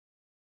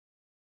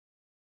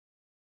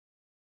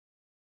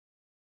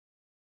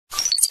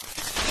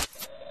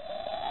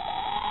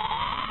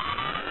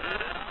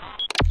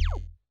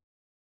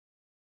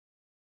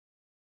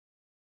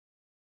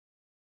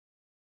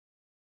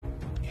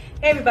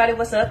Hey everybody,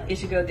 what's up?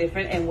 It's your girl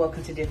Different and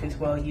welcome to Different's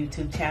World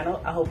YouTube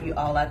channel. I hope you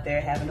all out there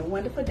having a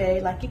wonderful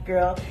day like your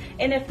girl.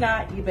 And if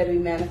not, you better be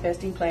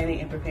manifesting, planning,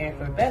 and preparing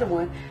for a better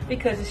one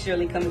because it's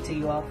surely coming to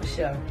you all for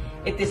sure.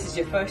 If this is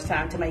your first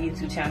time to my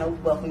YouTube channel,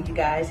 welcome you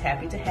guys.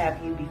 Happy to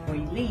have you. Before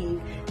you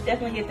leave,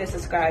 definitely hit that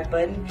subscribe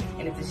button.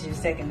 And if this is your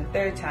second or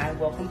third time,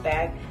 welcome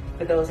back.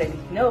 For those that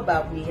need to know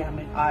about me, I'm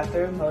an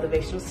author,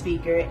 motivational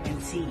speaker,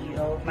 and CEO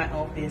of my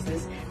own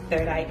business,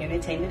 Third Eye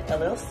Entertainment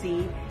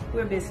LLC.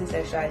 We're a business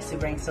that strives to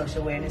bring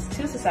social awareness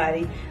to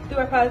society through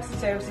our products and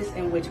services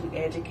in which we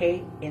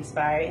educate,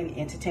 inspire, and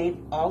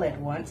entertain all at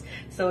once.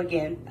 So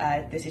again,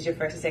 if this is your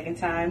first or second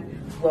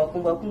time,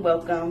 welcome, welcome,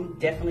 welcome.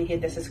 Definitely hit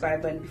the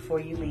subscribe button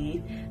before you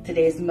leave.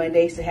 Today is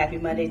Monday, so happy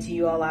Monday to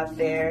you all out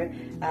there.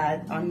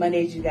 On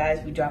Mondays, you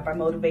guys, we drop our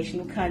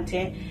motivational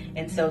content,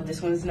 and so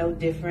this one is no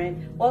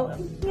different. Well,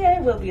 yeah,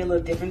 it will be a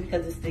little different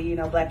because it's the,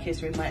 Black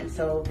History Month.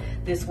 So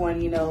this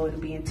one, it'll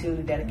be in tune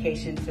to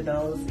dedication for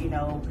those,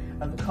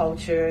 of the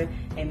culture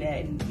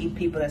and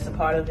people that's a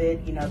part of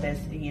it, that's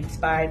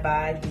inspired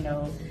by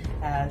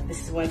it,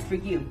 this is one for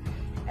you.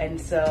 And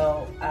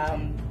so,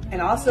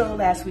 and also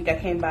last week I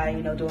came by,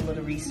 doing a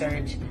little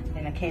research,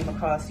 and I came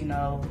across,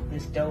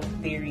 this dope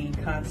theory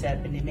and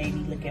concept, and it made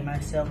me look at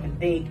myself and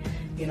think,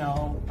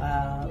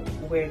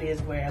 where it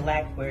is, where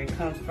it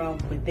comes from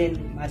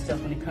within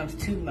myself when it comes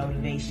to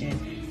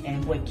motivation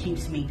and what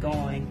keeps me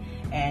going.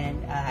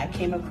 And I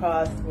came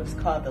across what's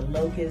called the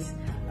Locus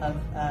of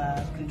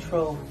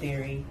Control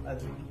theory.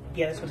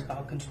 Yeah, that's what it's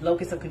called,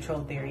 Locus of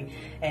Control theory.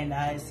 And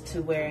it's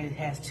to where it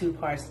has two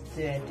parts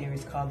to that theory.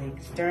 It's called the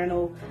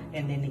external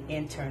and then the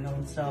internal.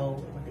 And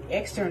so what the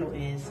external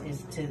is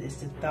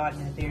the thought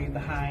and the theory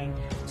behind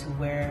to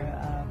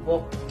where,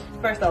 well,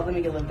 first off, let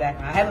me get a little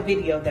background. I have a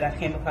video that I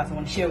came across I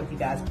want to share with you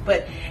guys.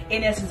 But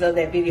in essence of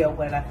that video,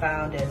 what I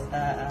found is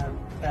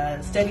a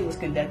study was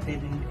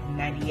conducted in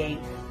 '98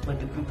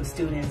 with a group of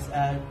students,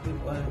 a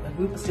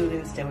group of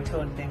students that were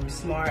told that they were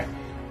smart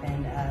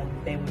and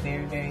they were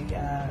very, very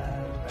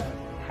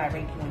high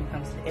ranking when it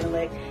comes to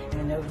intellect. And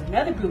then there was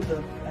another group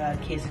of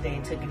kids that they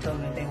took and told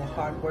them that they were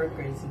hard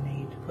workers, and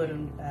they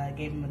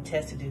gave them a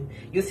test to do.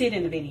 You'll see it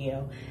in the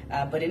video.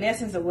 But in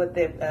essence of what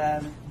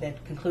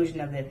that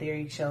conclusion of that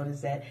theory showed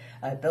is that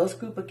those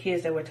group of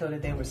kids that were told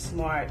that they were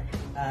smart,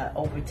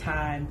 over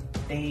time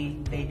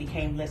they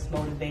became less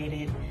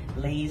motivated,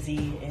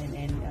 lazy,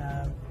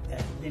 and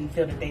didn't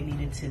feel that they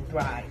needed to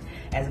thrive,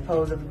 as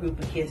opposed to the group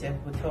of kids that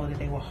were told that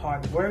they were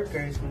hard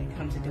workers when it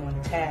comes to doing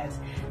the tasks.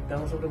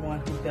 Those were the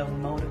ones who felt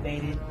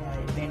motivated,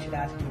 ventured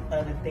out to do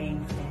other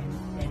things,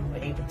 and were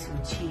able to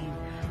achieve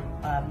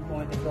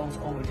more of the goals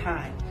over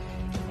time.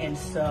 And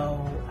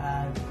so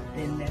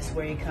then that's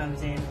where it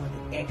comes in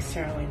with the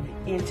external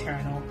and the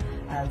internal.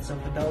 So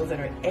for those that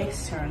are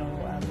external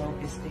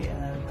locus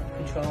of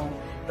control,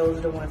 those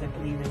are the ones that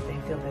believe that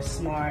they feel they're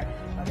smart,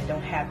 or they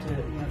don't have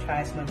to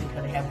try as much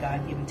because they have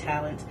God-given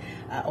talents.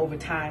 Over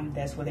time,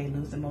 that's where they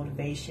lose the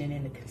motivation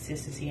and the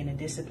consistency and the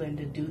discipline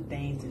to do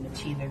things and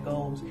achieve their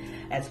goals,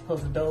 as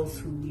opposed to those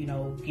who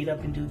get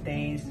up and do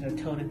things and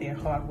are told that they're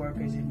hard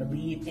workers and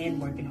believe in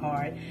working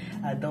hard.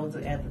 Those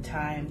at the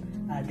time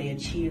they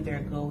achieve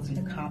their goals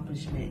and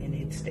accomplishment,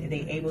 and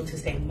they're able to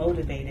stay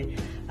motivated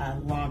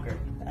longer.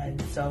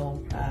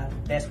 So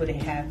that's where they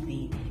have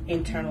the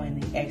internal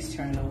and the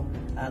external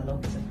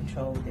locus of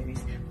control theories.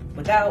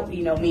 Without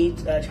me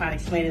trying to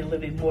explain it a little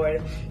bit more,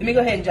 let me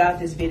go ahead and drop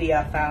this video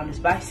I found. It's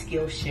by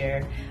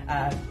SkillShare.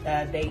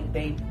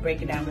 They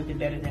break it down a little bit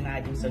better than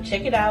I do. So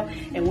check it out,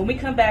 and when we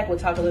come back, we'll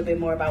talk a little bit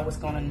more about what's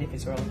going on in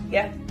Different's world.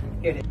 Yeah,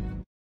 here it is.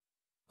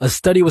 A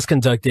study was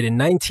conducted in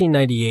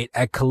 1998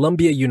 at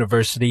Columbia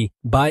University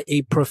by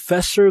a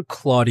Professor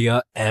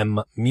Claudia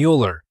M.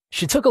 Mueller.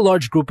 She took a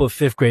large group of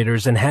fifth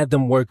graders and had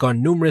them work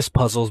on numerous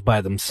puzzles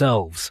by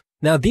themselves.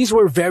 Now, these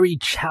were very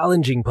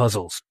challenging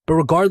puzzles, but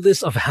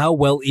regardless of how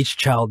well each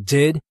child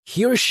did,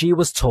 he or she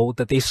was told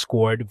that they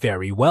scored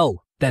very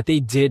well, that they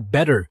did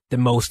better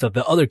than most of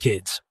the other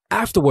kids.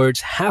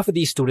 Afterwards, half of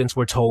these students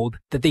were told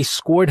that they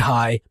scored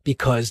high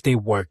because they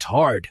worked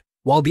hard,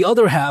 while the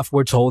other half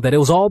were told that it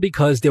was all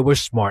because they were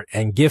smart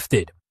and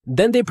gifted.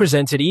 Then they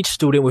presented each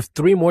student with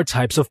 3 more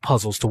types of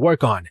puzzles to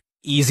work on: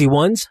 easy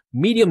ones,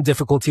 medium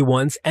difficulty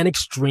ones, and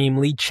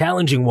extremely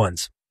challenging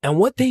ones. And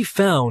what they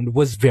found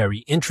was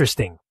very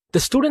interesting. The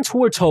students who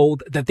were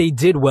told that they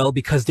did well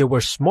because they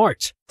were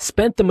smart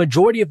spent the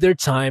majority of their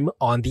time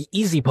on the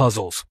easy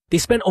puzzles. They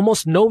spent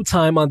almost no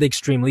time on the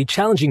extremely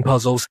challenging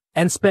puzzles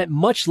and spent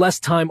much less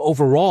time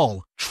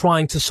overall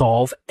trying to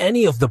solve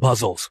any of the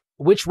puzzles,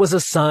 which was a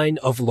sign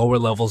of lower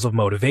levels of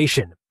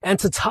motivation. And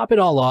to top it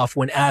all off,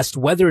 when asked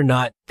whether or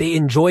not they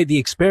enjoyed the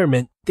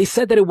experiment, they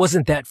said that it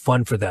wasn't that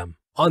fun for them.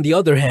 On the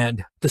other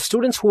hand, the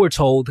students who were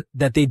told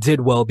that they did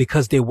well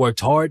because they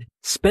worked hard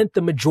spent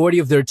the majority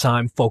of their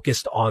time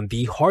focused on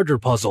the harder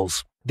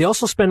puzzles. They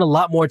also spent a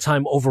lot more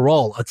time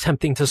overall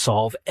attempting to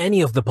solve any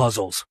of the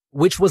puzzles,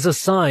 which was a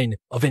sign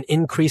of an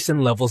increase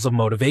in levels of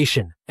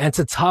motivation. And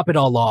to top it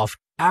all off,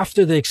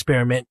 after the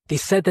experiment, they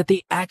said that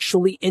they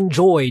actually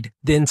enjoyed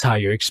the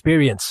entire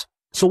experience.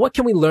 So what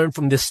can we learn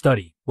from this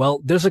study?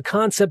 Well, there's a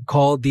concept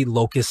called the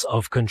locus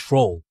of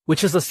control,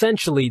 which is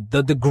essentially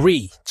the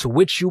degree to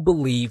which you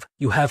believe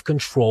you have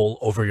control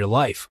over your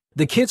life.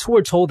 The kids who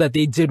were told that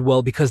they did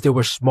well because they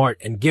were smart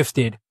and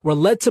gifted were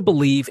led to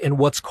believe in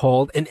what's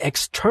called an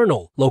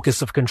external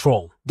locus of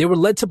control. They were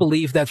led to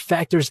believe that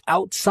factors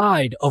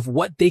outside of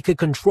what they could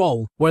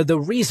control were the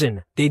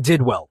reason they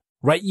did well,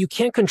 right? You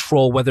can't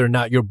control whether or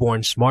not you're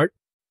born smart.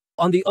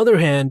 On the other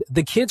hand,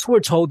 the kids who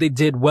were told they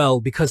did well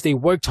because they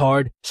worked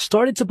hard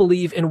started to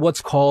believe in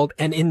what's called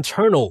an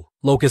internal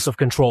locus of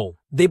control.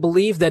 They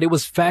believed that it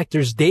was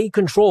factors they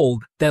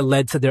controlled that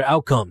led to their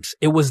outcomes.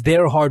 It was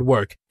their hard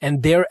work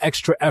and their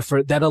extra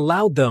effort that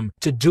allowed them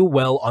to do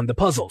well on the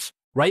puzzles,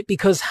 right?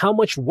 Because how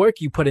much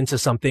work you put into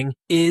something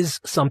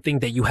is something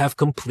that you have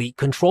complete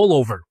control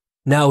over.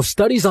 Now,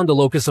 studies on the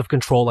locus of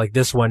control like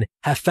this one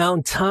have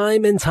found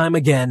time and time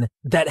again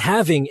that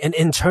having an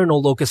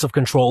internal locus of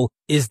control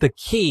is the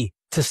key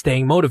to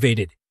staying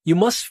motivated. You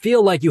must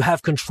feel like you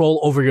have control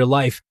over your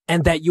life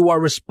and that you are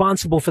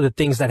responsible for the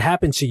things that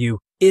happen to you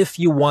if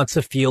you want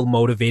to feel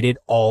motivated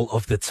all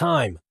of the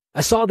time.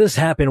 I saw this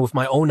happen with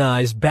my own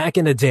eyes back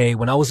in the day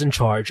when I was in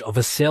charge of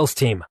a sales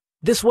team.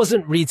 This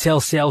wasn't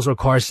retail sales or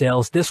car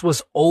sales. This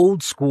was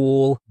old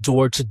school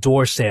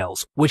door-to-door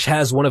sales, which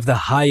has one of the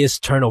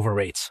highest turnover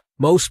rates.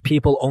 Most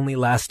people only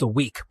last a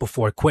week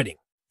before quitting.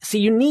 See,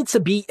 you need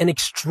to be an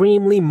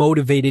extremely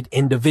motivated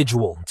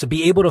individual to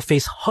be able to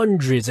face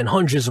hundreds and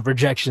hundreds of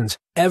rejections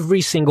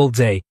every single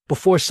day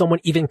before someone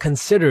even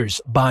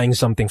considers buying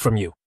something from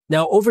you.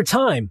 Now, over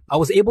time, I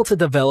was able to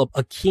develop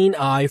a keen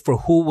eye for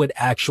who would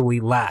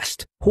actually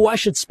last, who I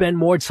should spend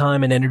more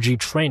time and energy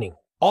training.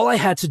 All I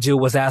had to do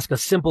was ask a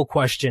simple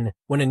question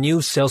when a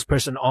new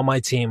salesperson on my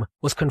team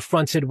was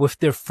confronted with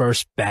their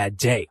first bad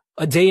day,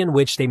 a day in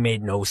which they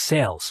made no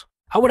sales.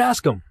 I would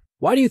ask them,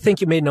 "Why do you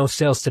think you made no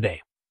sales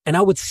today?" And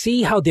I would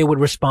see how they would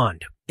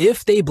respond.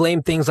 If they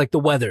blamed things like the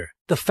weather,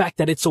 the fact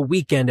that it's a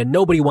weekend and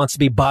nobody wants to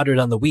be bothered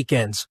on the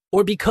weekends,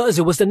 or because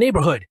it was the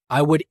neighborhood,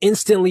 I would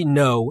instantly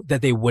know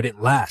that they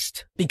wouldn't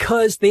last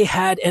because they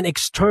had an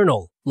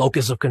external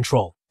locus of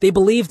control. They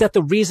believed that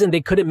the reason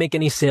they couldn't make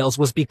any sales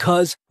was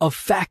because of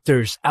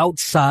factors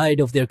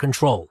outside of their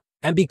control.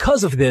 And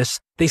because of this,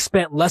 they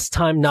spent less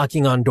time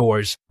knocking on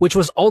doors, which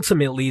was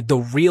ultimately the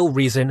real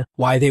reason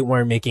why they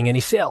weren't making any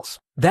sales.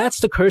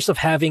 That's the curse of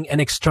having an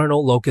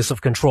external locus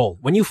of control.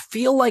 When you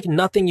feel like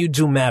nothing you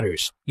do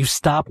matters, you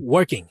stop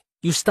working.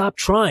 You stop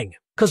trying.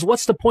 Because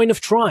what's the point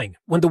of trying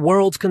when the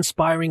world's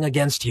conspiring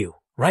against you,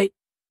 right?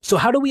 So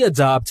how do we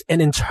adopt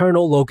an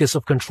internal locus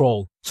of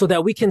control so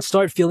that we can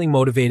start feeling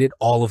motivated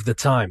all of the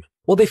time?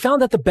 Well, they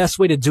found that the best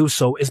way to do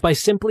so is by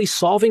simply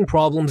solving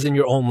problems in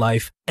your own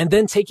life and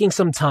then taking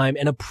some time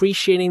and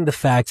appreciating the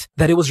fact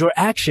that it was your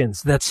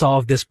actions that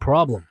solved this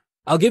problem.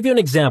 I'll give you an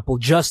example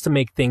just to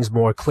make things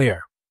more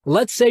clear.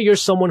 Let's say you're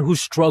someone who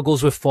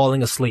struggles with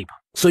falling asleep.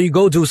 So you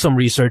go do some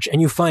research and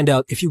you find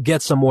out if you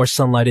get some more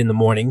sunlight in the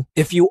morning,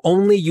 if you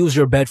only use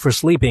your bed for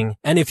sleeping,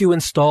 and if you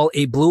install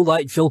a blue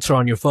light filter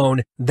on your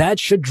phone, that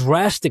should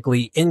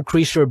drastically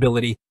increase your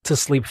ability to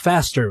sleep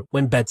faster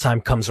when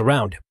bedtime comes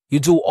around. You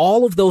do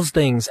all of those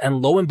things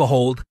and lo and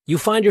behold, you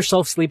find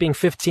yourself sleeping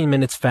 15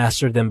 minutes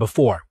faster than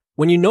before.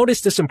 When you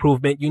notice this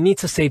improvement, you need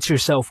to say to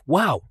yourself,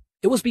 wow,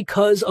 it was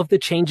because of the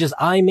changes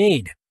I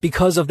made,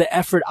 because of the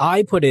effort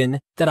I put in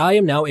that I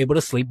am now able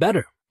to sleep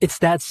better. It's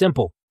that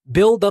simple.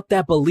 Build up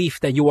that belief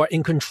that you are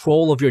in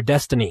control of your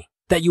destiny,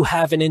 that you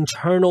have an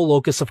internal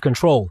locus of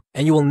control,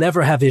 and you will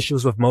never have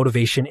issues with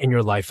motivation in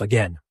your life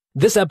again.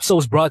 This episode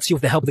is brought to you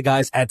with the help of the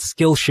guys at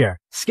SkillShare.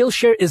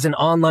 SkillShare is an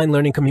online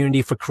learning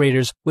community for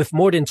creators with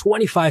more than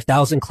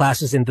 25,000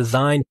 classes in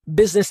design,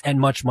 business, and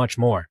much, much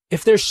more.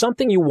 If there's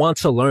something you want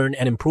to learn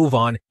and improve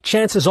on,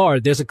 chances are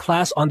there's a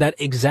class on that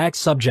exact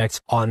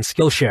subject on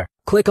SkillShare.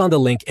 Click on the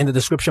link in the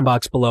description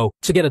box below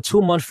to get a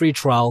 2-month free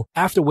trial,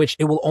 after which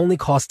it will only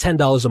cost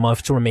 $10 a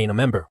month to remain a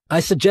member. I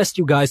suggest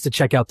you guys to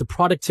check out the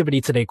Productivity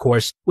Today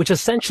course, which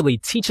essentially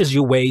teaches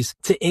you ways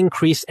to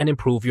increase and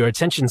improve your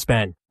attention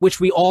span,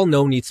 which we all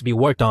know needs to be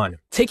worked on.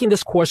 Taking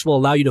this course will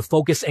allow you to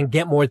focus and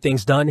get more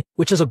things done,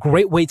 which is a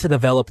great way to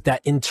develop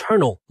that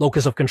internal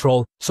locus of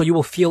control so you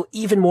will feel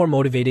even more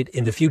motivated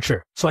in the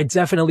future. So I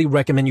definitely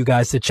recommend you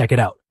guys to check it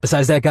out.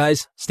 Besides that,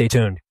 guys, stay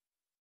tuned.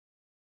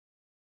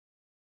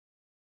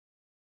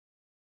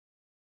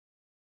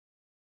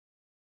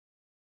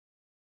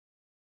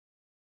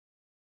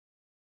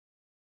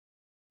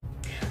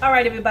 All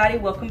right, everybody,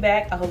 welcome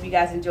back. I hope you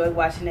guys enjoyed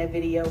watching that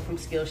video from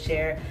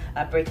Skillshare,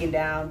 breaking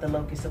down the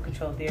locus of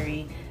control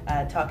theory,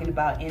 talking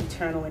about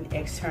internal and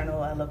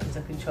external locus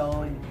of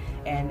control.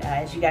 And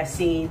as you guys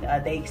seen,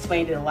 they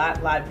explained it a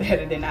lot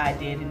better than I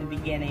did in the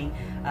beginning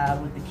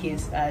with the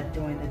kids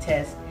doing the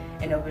test.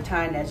 And over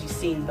time, as you've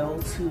seen,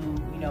 those who,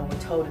 were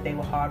told that they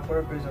were hard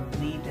workers or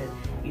believed that,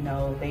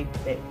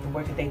 that the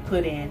work that they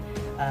put in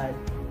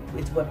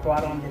is what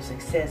brought on their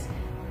success,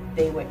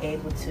 they were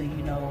able to,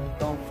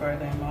 go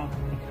further and longer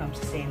when it comes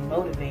to staying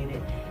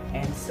motivated.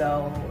 And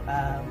so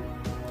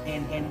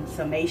in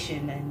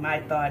summation, and my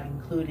thought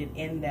included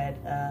in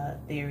that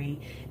theory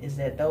is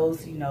that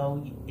those, you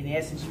know, in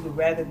essence, you would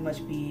rather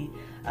much be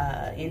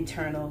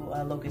internal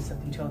locus of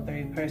control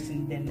theory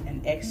person than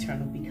an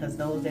external, because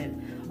those that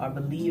are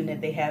believing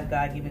that they have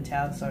God-given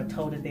talents are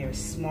told that they are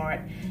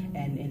smart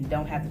and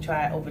don't have to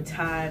try over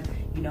time.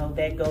 You know,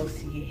 that goes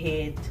to your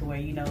head to where,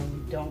 you know,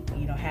 you don't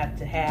have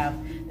to have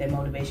that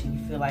motivation.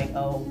 You feel like,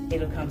 oh,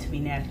 it'll come to me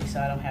naturally, so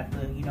I don't have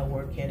to, you know,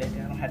 work at it,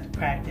 I don't have to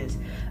practice,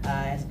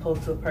 as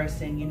opposed to a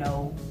person, you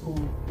know, who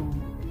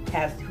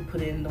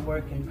put in the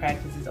work and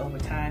practices over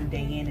time,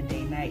 day in and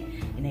day night,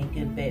 and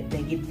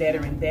they get better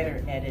and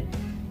better at it.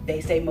 They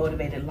stay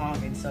motivated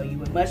longer. And so you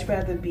would much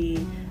rather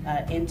be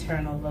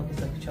internal locus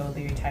of control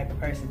theory type of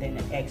person than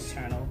an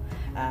external,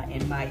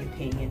 in my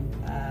opinion.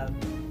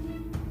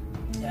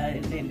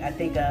 And I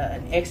think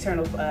an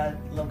external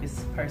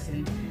locus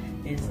person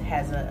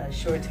has a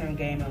short-term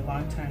gain and a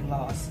long-term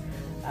loss.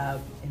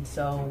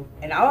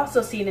 And I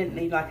also seen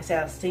it, like I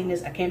said, I've seen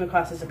this, I came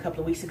across this a couple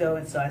of weeks ago,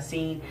 and so I've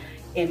seen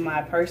in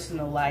my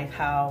personal life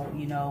how,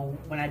 you know,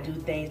 when I do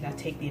things and I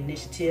take the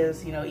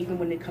initiatives, you know, even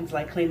when it comes to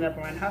like cleaning up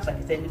around the house, like I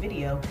said in the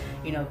video,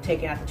 you know,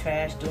 taking out the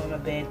trash, doing my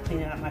bed,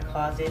 cleaning out my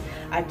closet,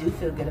 I do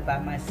feel good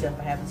about myself.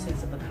 I have a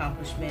sense of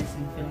accomplishments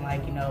and feeling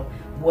like, you know,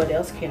 what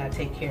else can I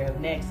take care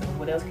of next, or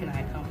what else can I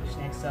accomplish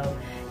next? So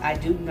I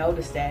do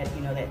notice that,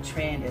 you know, that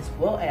trend, as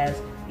well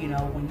as, you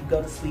know, when you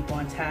go to sleep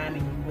on time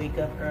and you wake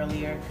up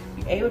earlier,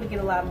 you're able to get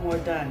a lot more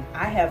done.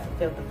 I have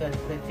felt the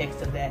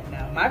effects of that.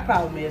 Now, my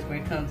problem is, where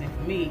it comes in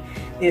for me,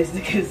 is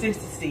the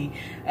consistency.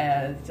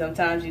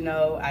 Sometimes, you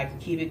know, I can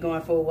keep it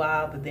going for a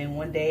while, but then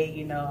one day,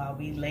 you know, I'll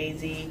be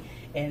lazy,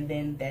 and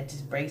then that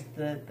just breaks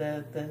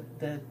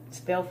the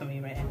spell for me,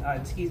 right? Or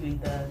excuse me,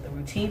 the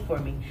routine for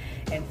me.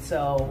 And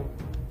so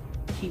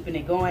keeping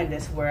it going,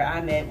 that's where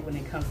I'm at when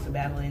it comes to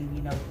battling,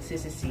 you know,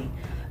 consistency.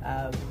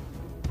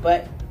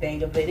 But the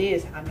thing of it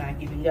is, I'm not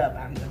giving up.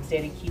 I'm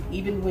steady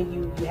even when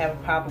you have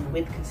a problem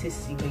with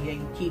consistency, but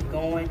you keep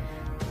going,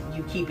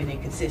 you keeping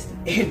it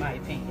consistent, in my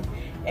opinion.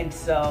 And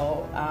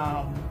so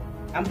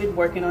I've been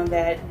working on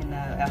that, and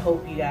I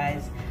hope you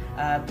guys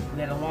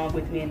that along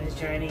with me in this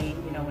journey,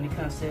 you know, when it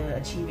comes to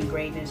achieving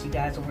greatness, you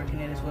guys are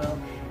working it as well.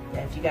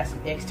 If you got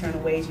some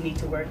external ways you need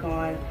to work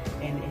on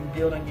and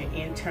build on your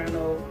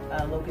internal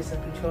locus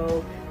of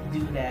control, do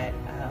that.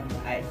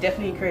 I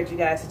definitely encourage you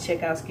guys to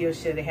check out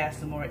SkillShare. They have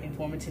some more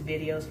informative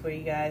videos for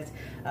you guys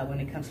when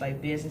it comes to like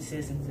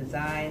businesses and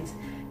designs,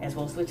 as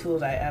well as the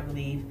tools, I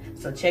believe.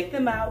 So check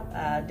them out.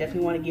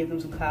 Definitely want to give them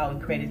some clout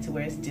and credit to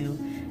where it's due.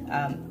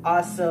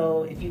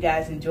 Also, if you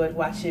guys enjoyed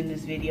watching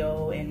this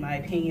video and my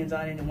opinions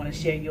on it and want to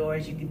share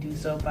yours, you can do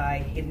so by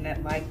hitting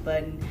that like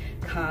button,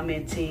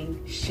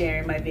 commenting,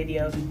 sharing my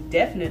videos, and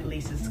definitely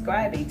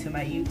subscribing to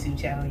my YouTube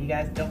channel. You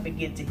guys don't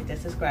forget to hit that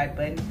subscribe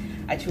button.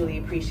 I truly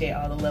appreciate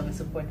all the love and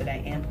support that I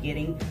am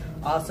getting.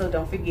 Also,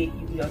 don't forget,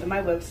 you can go to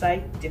my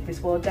website,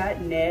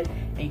 differenceworld.net,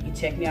 and you can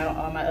check me out on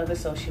all my other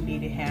social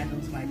media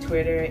handles, my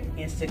Twitter,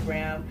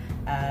 Instagram,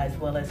 as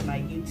well as my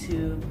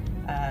YouTube.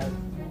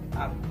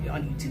 I'm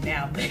on YouTube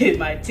now, but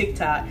my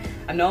TikTok.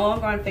 I'm no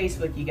longer on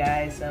Facebook, you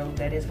guys, so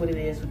that is what it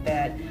is with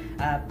that.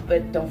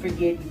 But don't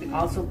forget, you can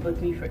also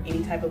book me for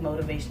any type of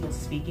motivational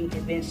speaking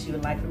events you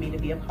would like for me to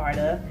be a part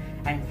of.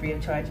 I am free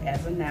of charge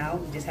as of now.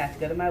 You just have to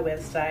go to my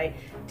website,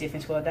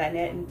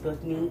 differenceworld.net, and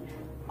book me.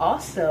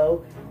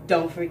 Also,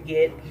 don't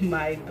forget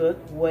my book,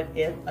 What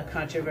If? A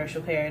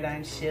Controversial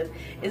Paradigm Shift,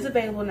 is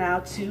available now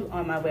too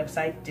on my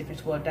website,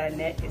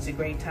 differenceworld.net. It's a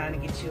great time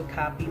to get you a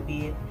copy,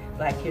 be it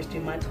Black History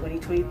Month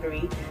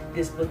 2023.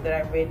 This book that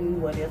I've written,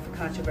 What If? A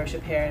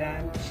Controversial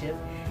Paradigm Shift,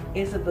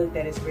 is a book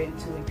that is written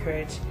to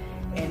encourage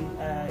and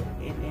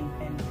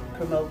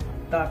promote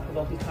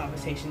thought-provoking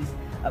conversations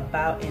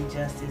about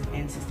injustice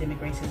and systemic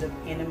racism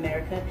in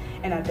America,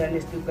 and I've done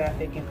this through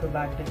graphic and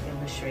provocative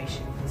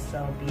illustrations. And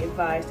so be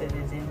advised that it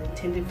is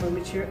intended for a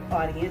mature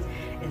audience,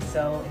 and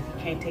so if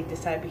you can't take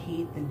this type of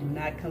heat, then do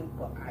not come.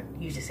 Well, I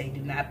usually say do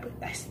not, but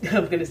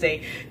I'm going to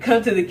say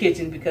come to the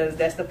kitchen, because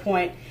that's the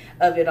point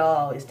of it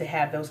all, is to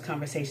have those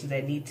conversations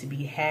that need to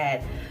be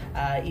had,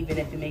 even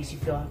if it makes you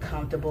feel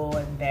uncomfortable,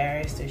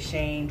 embarrassed, or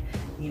shamed.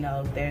 You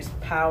know, there's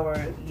power,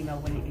 you know,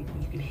 when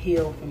you can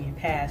heal from your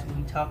past when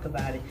you talk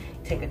about it,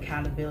 take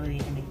accountability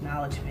and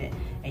acknowledgement,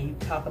 and you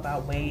talk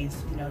about ways,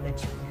 you know,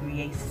 that you can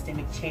create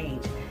systemic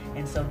change.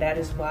 And so that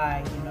is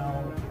why, you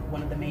know,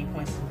 one of the main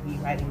points of me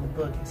writing the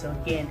book. And so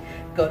again,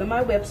 go to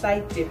my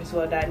website,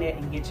 differenceworld.net,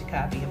 and get your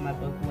copy of my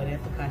book, What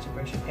If? A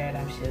Controversial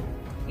Paradigm Shift.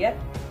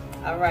 Yep.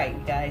 All right,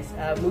 you guys,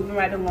 moving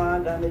right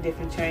along on the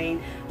different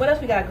train. What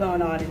else we got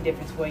going on in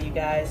Difference for you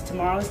guys?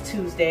 Tomorrow's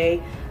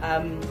Tuesday,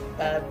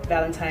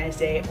 Valentine's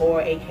Day,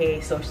 or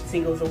aka Social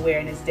Singles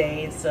Awareness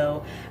Day, and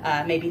so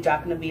maybe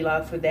dropping a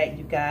vlog for that,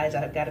 you guys.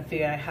 I've got to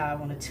figure out how I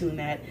want to tune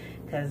that,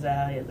 because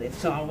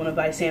so I don't want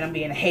nobody saying I'm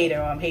being a hater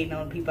or I'm hating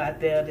on people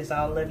out there that's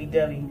all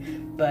lovey-dovey.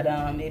 But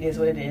it is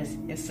what it is.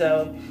 And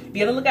so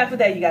be on the lookout for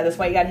that, you guys. That's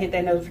why you got to hit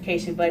that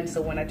notification button,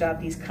 so when I drop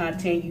these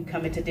content, you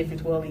come into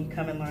Different World and you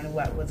come and learn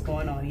what's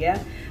going on. Yeah.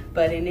 yeah.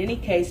 But in any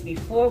case,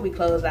 before we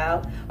close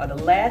out, or the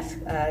last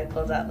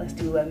close out, let's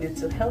do a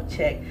mental health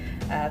check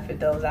for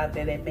those out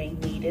there that may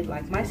need it,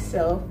 like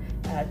myself,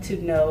 to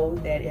know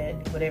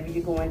that whatever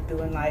you're going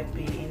through in life,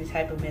 be it any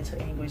type of mental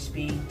anguish,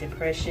 be it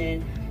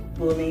depression,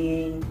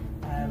 bullying,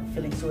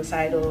 feeling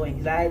suicidal,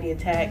 anxiety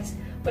attacks,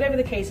 whatever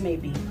the case may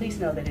be, please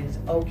know that it is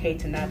okay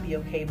to not be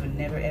okay, but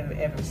never ever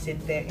ever sit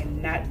there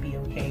and not be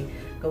okay.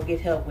 Go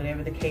get help,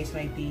 whatever the case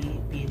may be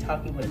it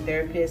talking with a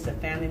therapist, a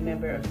family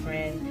member, a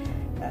friend,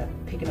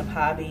 picking up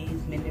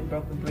hobbies, mending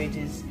broken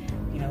bridges,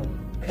 you know,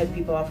 cutting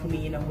people off from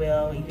eating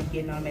well, even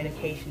getting on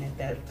medication if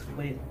that's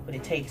what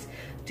it takes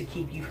to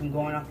keep you from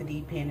going off the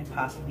deep end and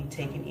possibly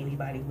taking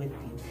anybody with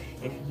you.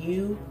 If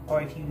you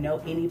or if you know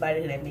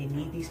anybody that may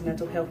need these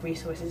mental health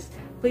resources,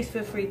 please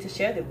feel free to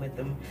share them with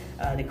them.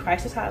 The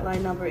crisis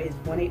hotline number is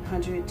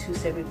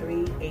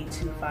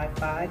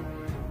 1-800-273-8255.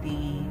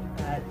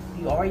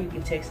 You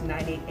can text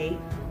 988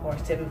 or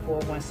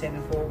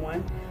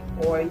 741-741.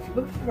 Or if you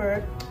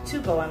prefer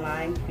to go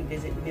online, you can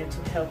visit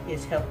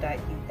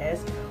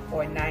mentalhealthishealth.us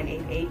or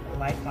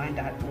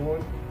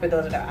 988lifeline.org. For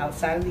those that are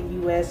outside of the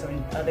U.S. or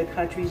in other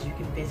countries, you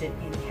can visit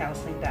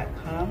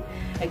incounseling.com.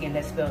 Again,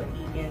 that's spelled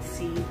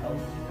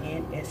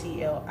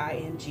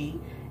ENCOUNSELING.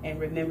 And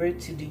remember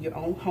to do your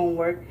own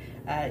homework.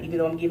 Even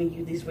though I'm giving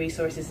you these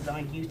resources, it's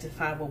on you to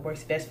find what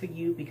works best for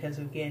you, because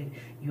again,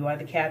 you are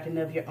the captain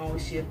of your own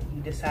ship.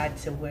 You decide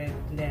to where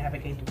to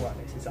navigate the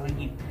waters. It's on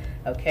you.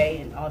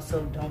 Okay? And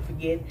also don't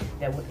forget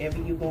that whatever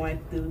you're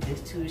going through,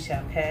 this too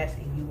shall pass,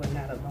 and you are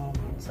not alone.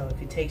 And so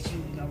if it takes you,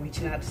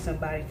 reaching out to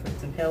somebody for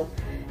some help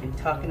and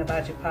talking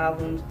about your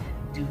problems,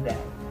 do that.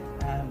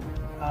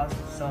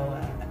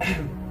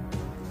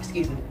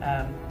 Excuse me.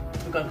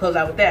 We're going to close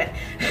out with that.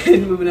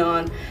 Moving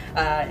on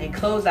and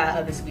close out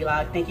of this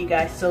vlog. Thank you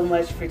guys so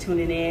much for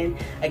tuning in.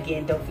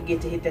 Again, don't forget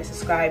to hit that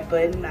subscribe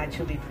button. I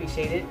truly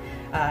appreciate it.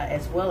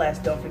 As well as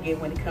don't forget,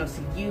 when it comes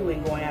to you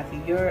and going after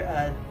your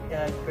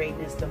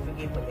greatness, don't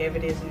forget whatever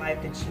it is in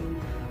life that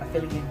you are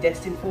feeling you're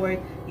destined for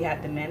it, you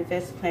have to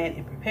manifest, plan,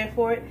 and prepare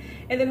for it.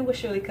 And then it will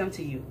surely come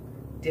to you.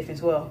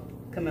 Different well.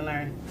 Come and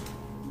learn.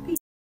 Peace.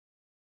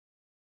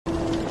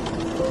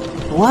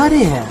 What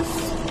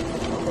if?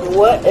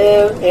 What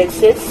if in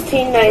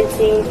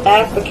 1619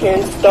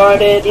 Africans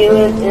started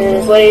dealing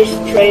in slave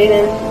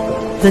trading?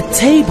 The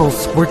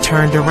tables were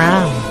turned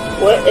around.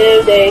 What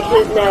if they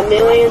kidnapped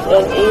millions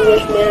of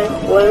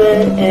Englishmen,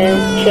 women,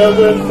 and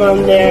children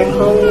from their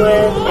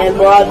homeland and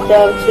brought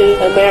them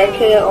to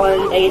America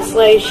on a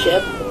slave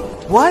ship?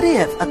 What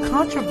if a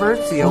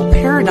controversial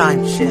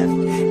paradigm shift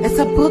is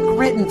a book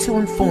written to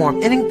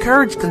inform and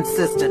encourage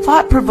consistent,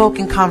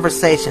 thought-provoking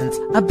conversations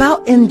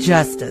about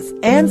injustice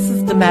and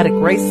systematic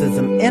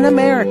racism in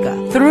America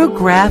through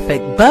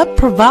graphic but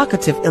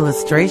provocative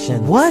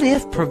illustration? What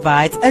if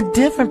provides a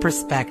different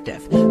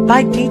perspective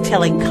by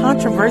detailing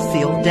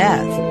controversial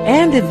deaths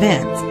and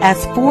events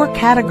as 4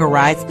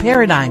 categorized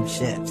paradigm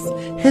shifts: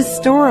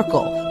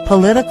 historical,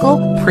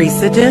 political,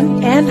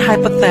 precedent, and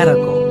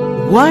hypothetical?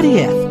 What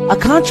if? A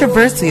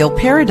controversial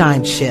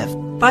paradigm shift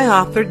by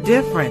author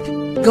Difernt.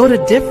 Go to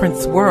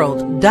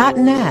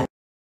differentsworld.net.